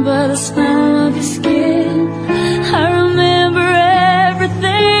remember the smell of your skin. I remember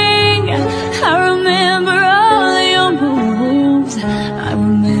everything. I remember all your moves. I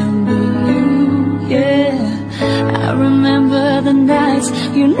remember you, yeah. I remember the nights,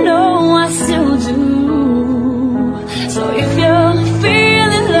 you know I still do.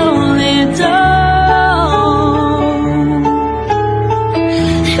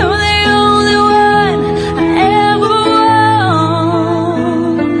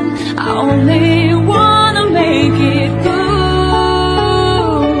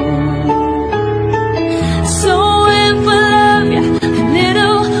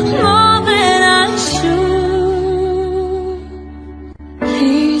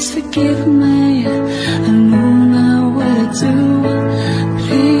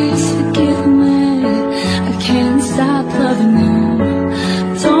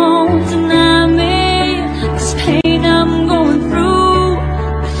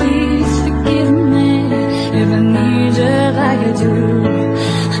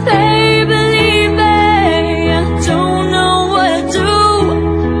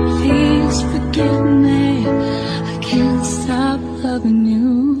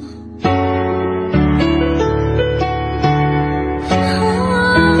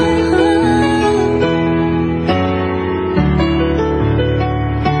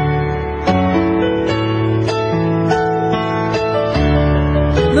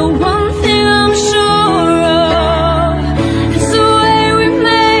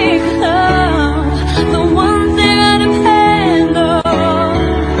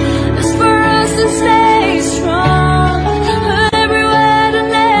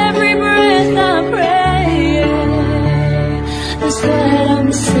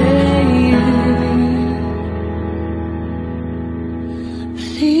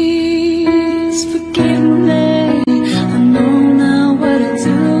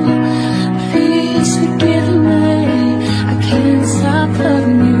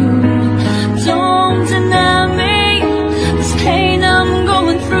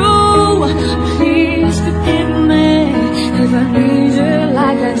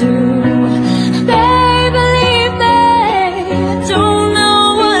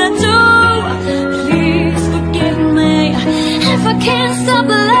 stop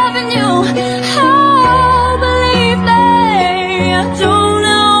loving you. Oh, believe me, I don't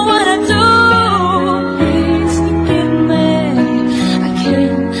know what I do. Please forgive me, I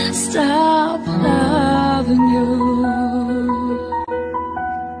can't stop loving you.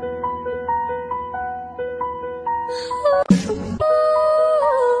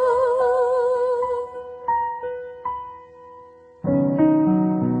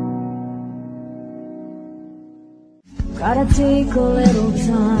 Gotta take a little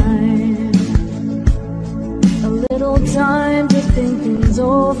time to think things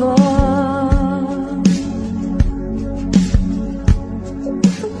over.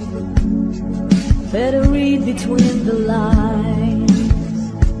 Better read between the lines,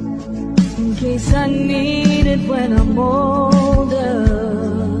 in case I need it when I'm older.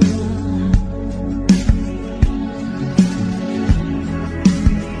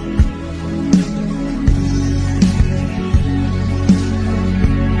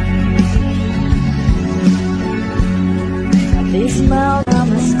 This mountain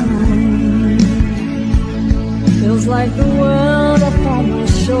is climbing, feels like the world upon my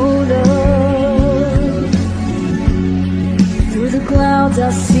shoulder. Through the clouds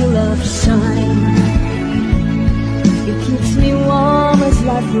I see love shine. It keeps me warm as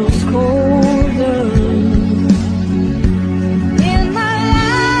life grows colder. In my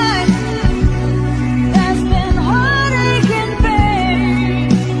life there's been heartache and pain.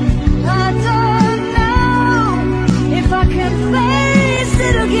 I don't know if I can face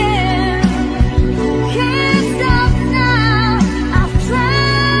it again. Can't stop now, I've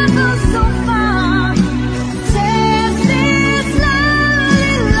traveled so far. Taste this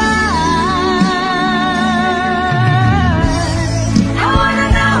lonely life. I wanna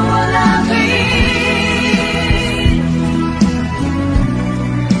know what love is.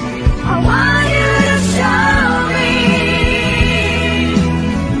 I want you to show me.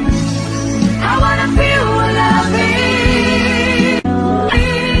 I wanna feel what love is.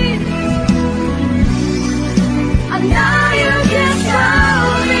 I know you can show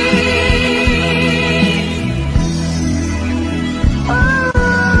me. Oh,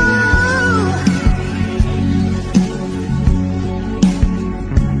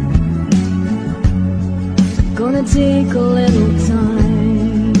 gonna take a little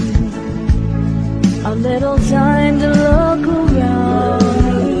time to look around.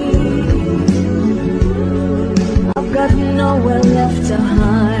 I've got nowhere left to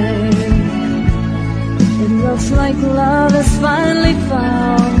hide. It looks like love has finally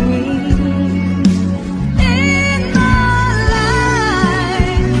found me. In my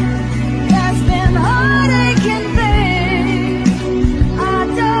life there's been heartache and pain. I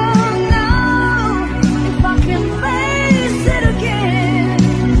don't know if I can face it again.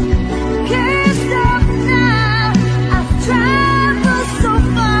 Can't stop now, I've traveled so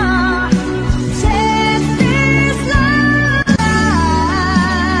far. Take this love.